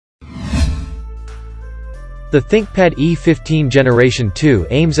The ThinkPad E15 Generation 2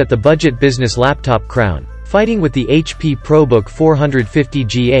 aims at the budget business laptop crown, fighting with the HP ProBook 450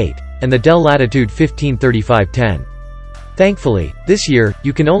 G8 and the Dell Latitude 153510. Thankfully, this year,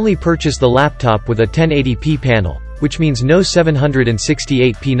 you can only purchase the laptop with a 1080p panel, which means no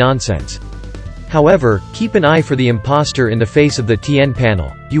 768p nonsense. However, keep an eye for the imposter in the face of the TN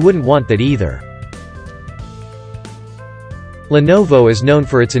panel. You wouldn't want that either. Lenovo is known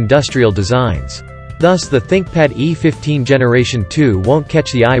for its industrial designs. Thus the ThinkPad E15 Generation 2 won't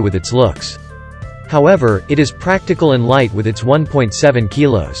catch the eye with its looks. However, it is practical and light with its 1.7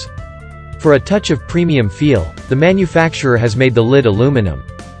 kilos. For a touch of premium feel, the manufacturer has made the lid aluminum.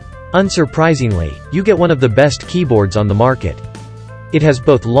 Unsurprisingly, you get one of the best keyboards on the market. It has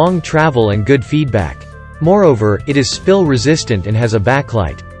both long travel and good feedback. Moreover, it is spill resistant and has a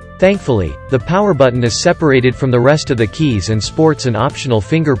backlight. Thankfully, the power button is separated from the rest of the keys and sports an optional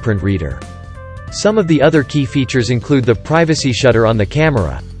fingerprint reader. Some of the other key features include the privacy shutter on the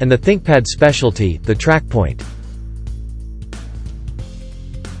camera, and the ThinkPad specialty, the track point.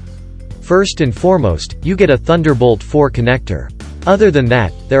 First and foremost, you get a Thunderbolt 4 connector. Other than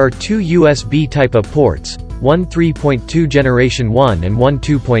that, there are two USB Type-A ports, one 3.2 Generation 1 and one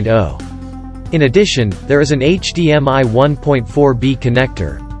 2.0. In addition, there is an HDMI 1.4b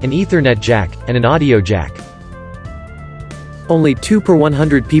connector, an Ethernet jack, and an audio jack. Only 2 per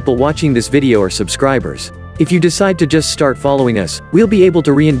 100 people watching this video are subscribers. If you decide to just start following us, we'll be able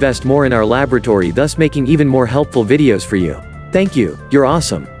to reinvest more in our laboratory, thus making even more helpful videos for you. Thank you, you're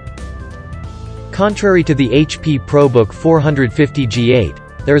awesome. Contrary to the HP ProBook 450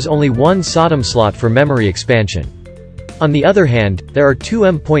 G8, there is only one SODIMM slot for memory expansion. On the other hand, there are two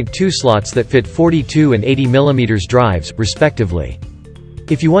M.2 slots that fit 42 and 80 mm drives, respectively.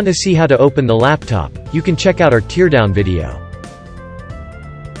 If you want to see how to open the laptop, you can check out our teardown video.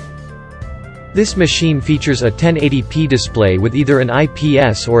 This machine features a 1080p display with either an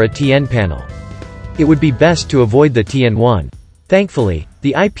IPS or a TN panel. It would be best to avoid the TN one. Thankfully,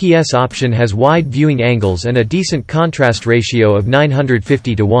 the IPS option has wide viewing angles and a decent contrast ratio of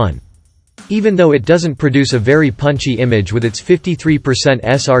 950:1. Even though it doesn't produce a very punchy image with its 53%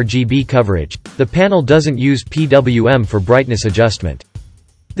 sRGB coverage, the panel doesn't use PWM for brightness adjustment.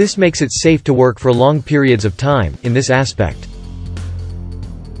 This makes it safe to work for long periods of time, in this aspect.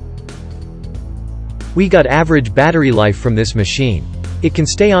 We got average battery life from this machine. It can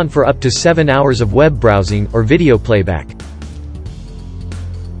stay on for up to 7 hours of web browsing or video playback.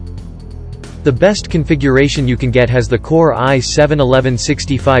 The best configuration you can get has the Core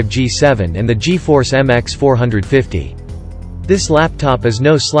i7-1165G7 and the GeForce MX 450. This laptop is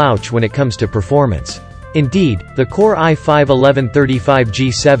no slouch when it comes to performance. Indeed, the Core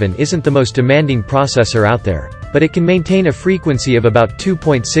i5-1135G7 isn't the most demanding processor out there, but it can maintain a frequency of about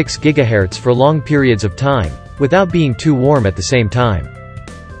 2.6 GHz for long periods of time, without being too warm at the same time.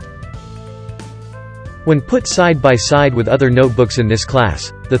 When put side by side with other notebooks in this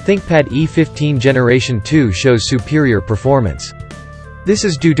class, the ThinkPad E15 Generation 2 shows superior performance. This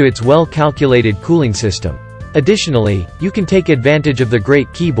is due to its well-calculated cooling system. Additionally, you can take advantage of the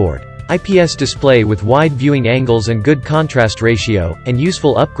great keyboard, IPS display with wide viewing angles and good contrast ratio, and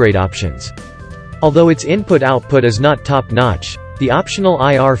useful upgrade options. Although its input-output is not top-notch, the optional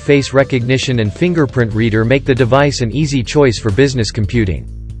IR face recognition and fingerprint reader make the device an easy choice for business computing.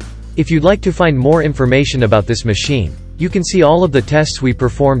 If you'd like to find more information about this machine, you can see all of the tests we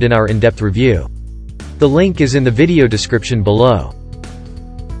performed in our in-depth review. The link is in the video description below.